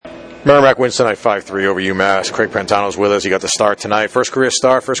Merrimack wins tonight 5-3 over UMass. Craig Pantano's with us. He got the start tonight. First career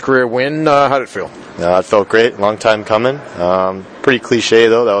start, first career win. How did it feel? It felt great. Long time coming. Pretty cliche,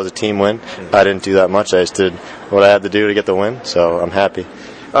 though. That was a team win. I didn't do that much. I just did what I had to do to get the win, so I'm happy.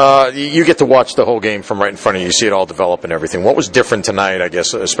 You get to watch the whole game from right in front of you. You see it all develop and everything. What was different tonight, I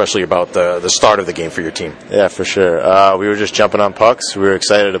guess, especially about the start of the game for your team? Yeah, for sure. We were just jumping on pucks. We were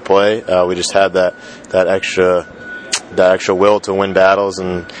excited to play. We just had that extra will to win battles,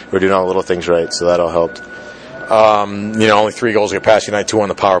 and we're doing all the little things right, so that all helped. Only 3 goals get past you tonight, 2 on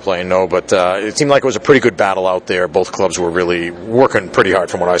the power play, but it seemed like it was a pretty good battle out there. Both clubs were really working pretty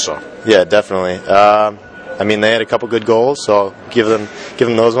hard from what I saw. Yeah, definitely. They had a couple good goals, so I'll give them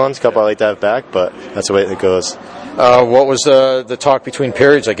those ones. A couple I like to have back, but that's the way it goes. What was the talk between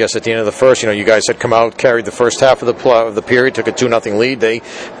periods, I guess, at the end of the first? You guys had come out, carried the first half of the period, took a 2-0 lead. They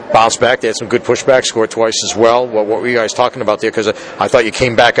bounced back. They had some good pushback, scored twice as well. What were you guys talking about there? Because I thought you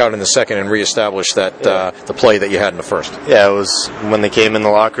came back out in the second and reestablished the play that you had in the first. Yeah, it was when they came in the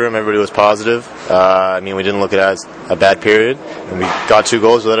locker room, everybody was positive. We didn't look at it as a bad period. And we got 2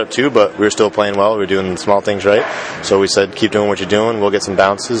 goals, we let up 2, but we were still playing well. We were doing small things right. So we said, keep doing what you're doing. We'll get some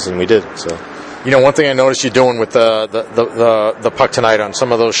bounces, and we did. So. One thing I noticed you doing with the puck tonight on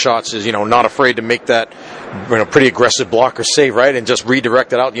some of those shots is, not afraid to make that, pretty aggressive block or save, right, and just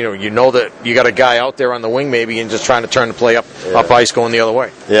redirect it out. You know that you got a guy out there on the wing maybe and just trying to turn the play up ice going the other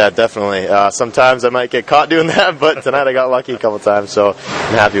way. Yeah, definitely. Sometimes I might get caught doing that, but tonight I got lucky a couple times, so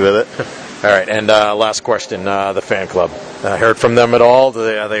I'm happy with it. All right, and last question, the fan club. Heard from them at all?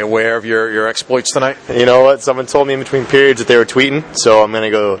 Are they aware of your exploits tonight? You know what? Someone told me in between periods that they were tweeting, so I'm going to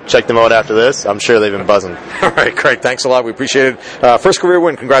go check them out after this. I'm sure they've been buzzing. All right, Craig, thanks a lot. We appreciate it. First career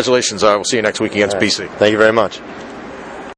win. Congratulations. We'll see you next week against BC. Thank you very much.